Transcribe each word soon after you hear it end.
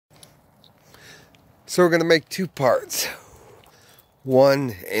So we're going to make two parts.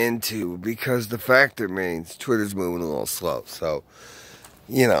 1 and 2. Because the fact remains, Twitter's moving a little slow. So,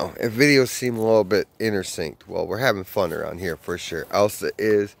 you know, if videos seem a little bit intersynced, well, we're having fun around here for sure. Elsa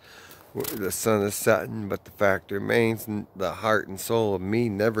is, the sun is setting, but the fact remains, the heart and soul of me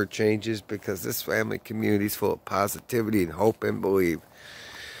never changes because this family community is full of positivity and hope and belief.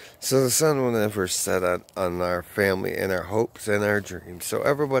 So the sun will never set on our family and our hopes and our dreams. So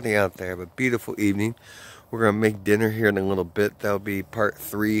everybody out there, have a beautiful evening. We're going to make dinner here in a little bit. That'll be part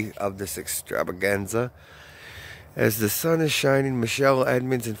 3 of this extravaganza. As the sun is shining, Michelle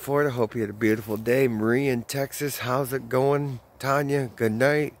Edmonds in Florida, hope you had a beautiful day. Marie in Texas, how's it going? Tanya, good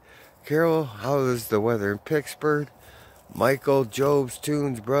night. Carol, how is the weather in Pittsburgh? Michael, Job's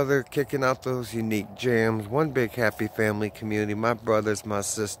Tunes, brother, kicking out those unique jams. One big happy family community. My brothers, my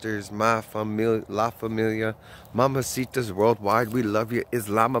sisters, my familia, La Familia, Mamacitas worldwide. We love you,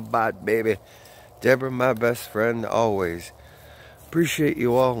 Islamabad, baby. Deborah, my best friend, always. Appreciate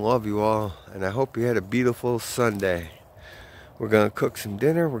you all, love you all, and I hope you had a beautiful Sunday. We're going to cook some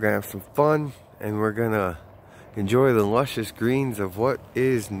dinner, we're going to have some fun, and we're going to enjoy the luscious greens of what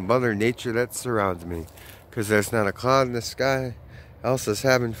is Mother Nature that surrounds me. Because there's not a cloud in the sky. Elsa's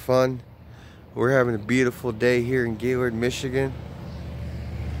having fun. We're having a beautiful day here in Gaylord, Michigan.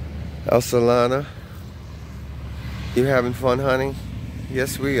 Elsa Lana, you having fun, honey?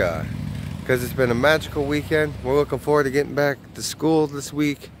 Yes, we are. Because it's been a magical weekend. We're looking forward to getting back to school this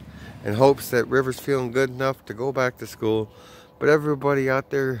week in hopes that River's feeling good enough to go back to school. But everybody out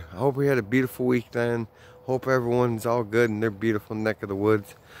there, I hope we had a beautiful weekend. Hope everyone's all good in their beautiful neck of the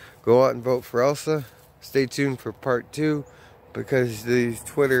woods. Go out and vote for Elsa. Stay tuned for part 2 because these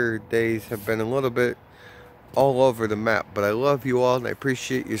Twitter days have been a little bit all over the map. But I love you all and I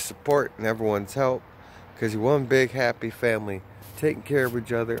appreciate your support and everyone's help because you're one big happy family. Taking care of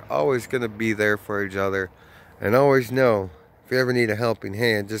each other, always going to be there for each other. And always know, if you ever need a helping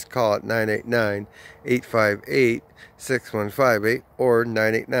hand, just call it 989-858-6158 or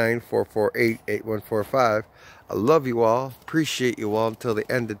 989-448-8145. I love you all, appreciate you all until the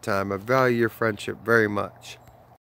end of time. I value your friendship very much.